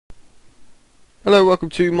Hello, welcome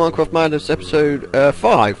to Minecraft Madness episode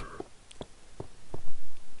 5.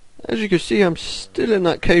 As you can see, I'm still in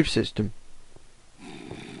that cave system.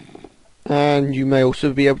 And you may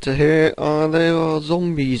also be able to hear there are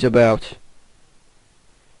zombies about.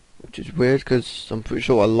 Which is weird because I'm pretty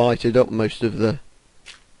sure I lighted up most of the...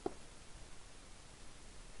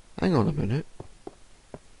 Hang on a minute.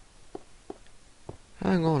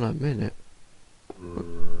 Hang on a minute.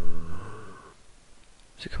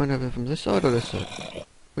 Is it coming over from this side or this side?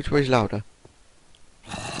 Which way's louder?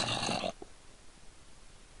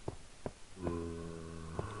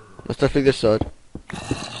 That's definitely this side.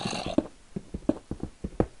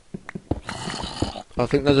 I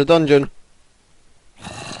think there's a dungeon.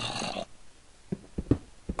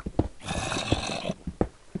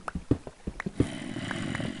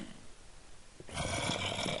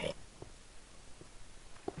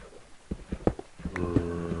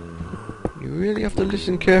 You really have to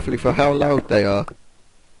listen carefully for how loud they are.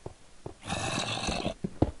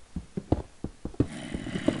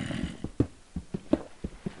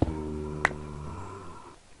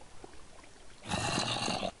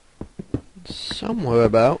 Somewhere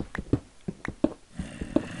about.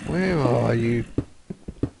 Where are you?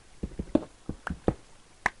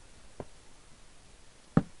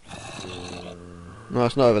 No,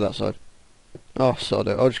 it's not over that side. Oh, sod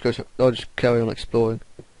it. I'll just carry on exploring.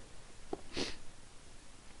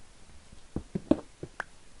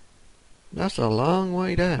 That's a long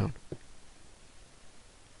way down.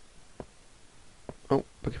 Oh,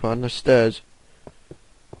 beg your pardon, there's stairs.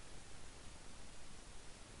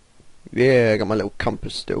 Yeah, I got my little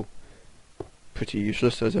compass still. Pretty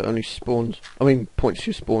useless as it only points to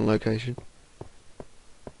your spawn location.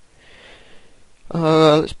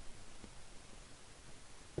 Let's...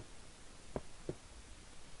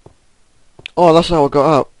 Oh, that's how I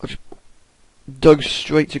got up. I just dug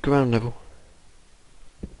straight to ground level.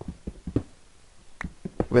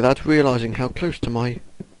 Without realising how close to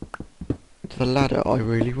the ladder I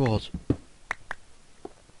really was.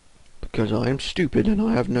 Because I am stupid and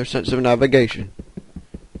I have no sense of navigation.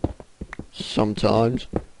 Sometimes.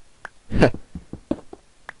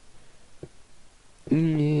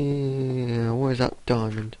 Yeah, where's that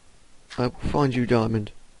diamond? I will find you,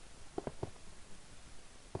 diamond.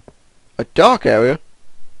 A dark area?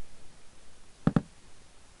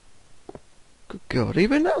 Good God,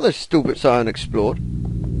 even now there's still bits I unexplored.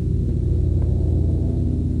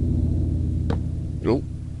 Oh,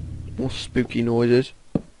 more spooky noises.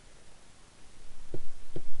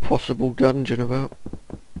 Possible dungeon about.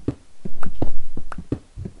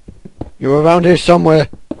 You're around here somewhere.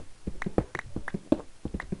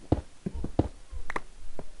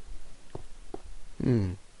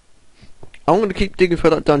 I'm going to keep digging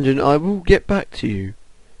for that dungeon. I will get back to you.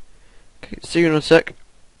 Okay, see you in a sec.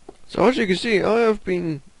 So as you can see, I have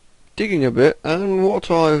been digging a bit, and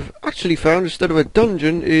what I've actually found instead of a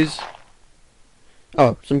dungeon is...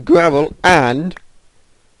 oh, some gravel and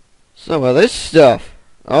some of this stuff.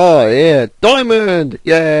 Oh yeah, diamond!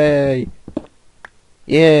 Yay!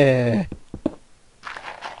 Yeah!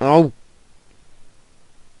 Oh!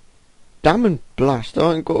 Diamond blast!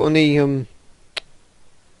 I ain't got any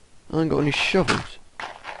shovels.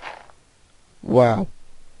 Wow!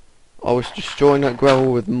 I was destroying that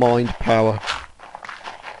gravel with mind power.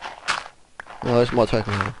 Oh, this might take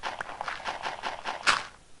a while.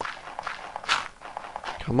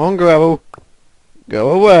 Come on, gravel!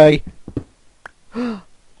 Go away!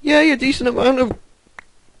 Yay, a decent amount of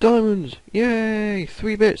diamonds! Yay!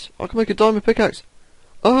 3 bits. I can make a diamond pickaxe.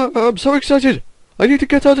 I'm so excited! I need to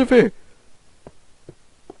get out of here!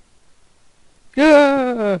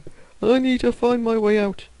 Yeah! I need to find my way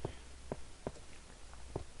out.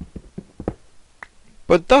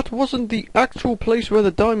 But that wasn't the actual place where the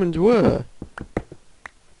diamonds were.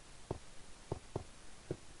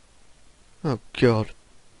 Oh God.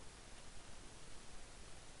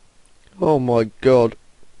 Oh my God.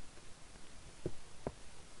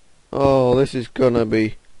 Oh, this is gonna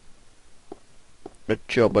be a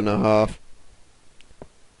job and a half.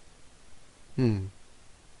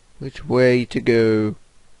 Which way to go?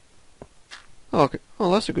 Oh, okay.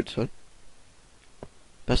 Oh, that's a good sign.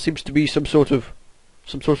 That seems to be some sort of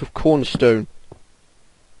cornerstone.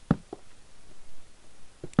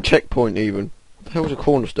 Checkpoint even. What the hell is a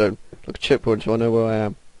cornerstone? Like a checkpoint so I know where I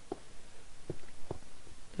am.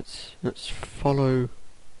 Let's follow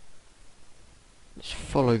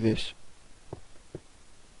this.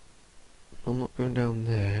 I'm not going down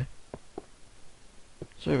there.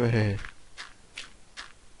 It's over here.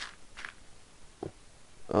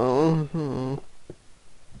 Oh,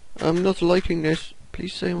 I'm not liking this.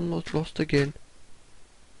 Please say I'm not lost again.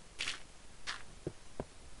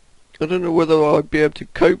 I don't know whether I'd be able to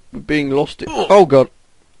cope with being lost. Oh god.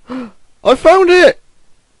 I found it!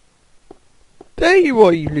 There you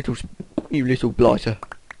are, you little blighter.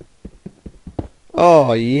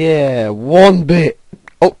 Oh yeah, 1 bit.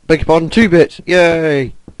 Oh, beg your pardon, 2 bits.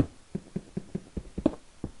 Yay!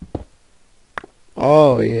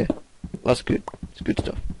 Oh yeah, that's good. It's good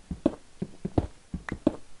stuff.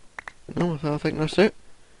 Oh, I think that's it.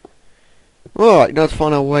 Alright, now to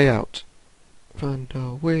find our way out. Find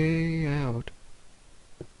our way out.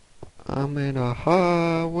 I'm in a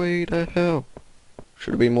highway to hell.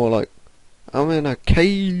 Should it be more like, I'm in a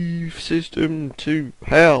cave system to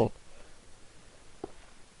hell.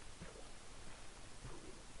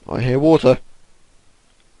 I hear water.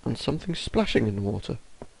 And something splashing in the water.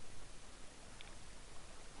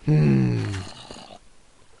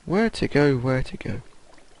 Where to go, where to go?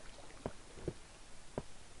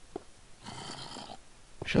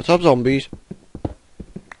 Shut up, zombies.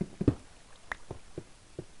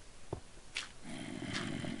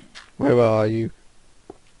 Where are you?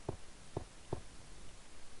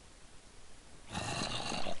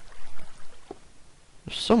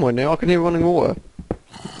 Somewhere near, I can hear running water.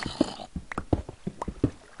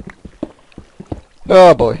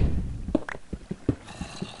 Oh boy.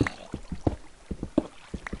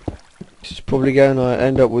 This is probably going to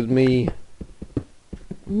end up with me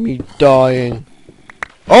dying.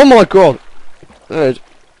 Oh my god! There's...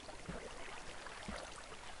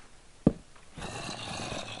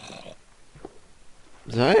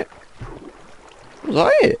 Is that it? Was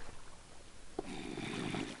that it?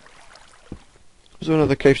 Is there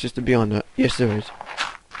another cave system behind that? Yes, there is.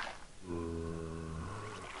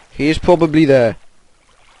 He is probably there.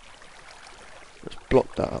 Let's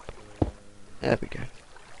block that up. There we go.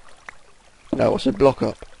 No, I said block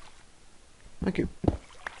up. Thank you.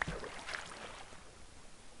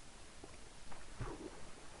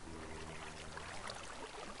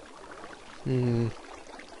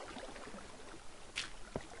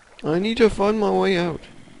 I need to find my way out.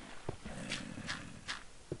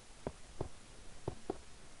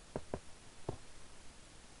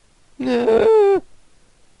 No,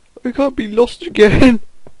 I can't be lost again.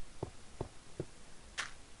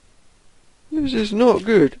 This is not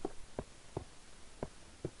good.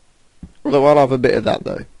 Although I'll have a bit of that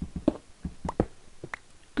though.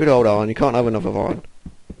 Good old iron, you can't have enough of iron.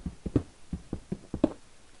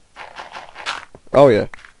 Oh yeah.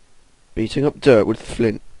 Beating up dirt with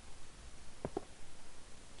flint.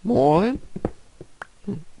 More iron?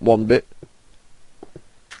 1 bit.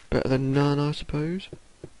 Better than none, I suppose.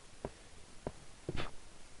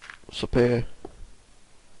 What's up here?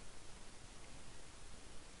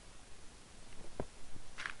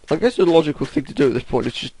 I guess the logical thing to do at this point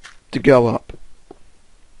is just to go up.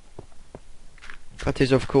 That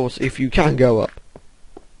is, of course, if you can go up.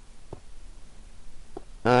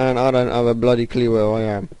 And I don't have a bloody clue where I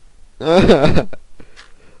am. I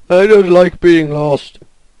don't like being lost.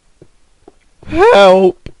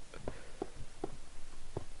 Help!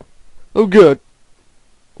 Oh good.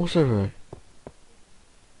 What's over here?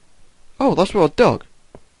 Oh, that's where I dug.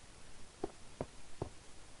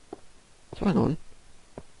 So hang on.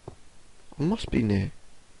 I must be near.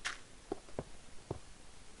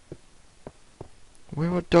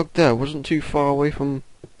 Where I dug there wasn't too far away from...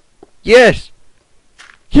 Yes!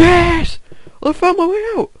 Yes! I found my way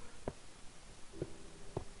out!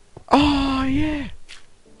 Oh yeah!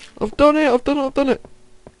 I've done it! I've done it!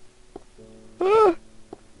 Ah!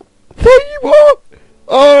 There you are!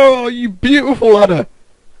 Oh, you beautiful ladder!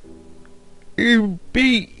 You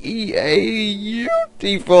beautiful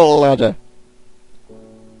ladder!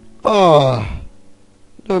 Ah!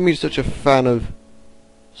 Never been such a fan of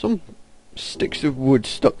some sticks of wood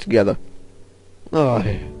stuck together. Ah,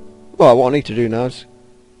 yeah. Well, what I need to do now is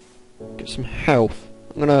get some health.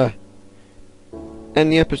 I'm gonna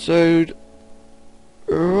end the episode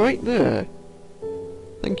right there.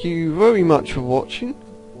 Thank you very much for watching.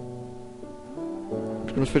 I'm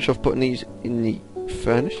just gonna finish off putting these in the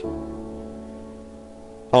furnace.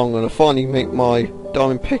 I'm gonna finally make my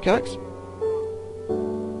diamond pickaxe.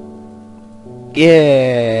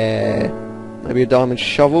 Yeah, maybe a diamond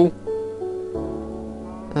shovel.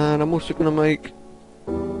 And I'm also gonna make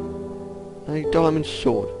a diamond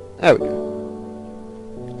sword. There we go.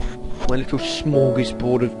 My little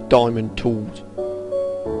smorgasbord of diamond tools.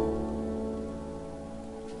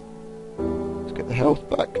 Let's get the health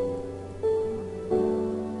back.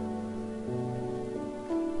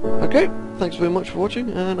 Okay, thanks very much for watching,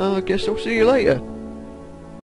 and I guess I'll see you later.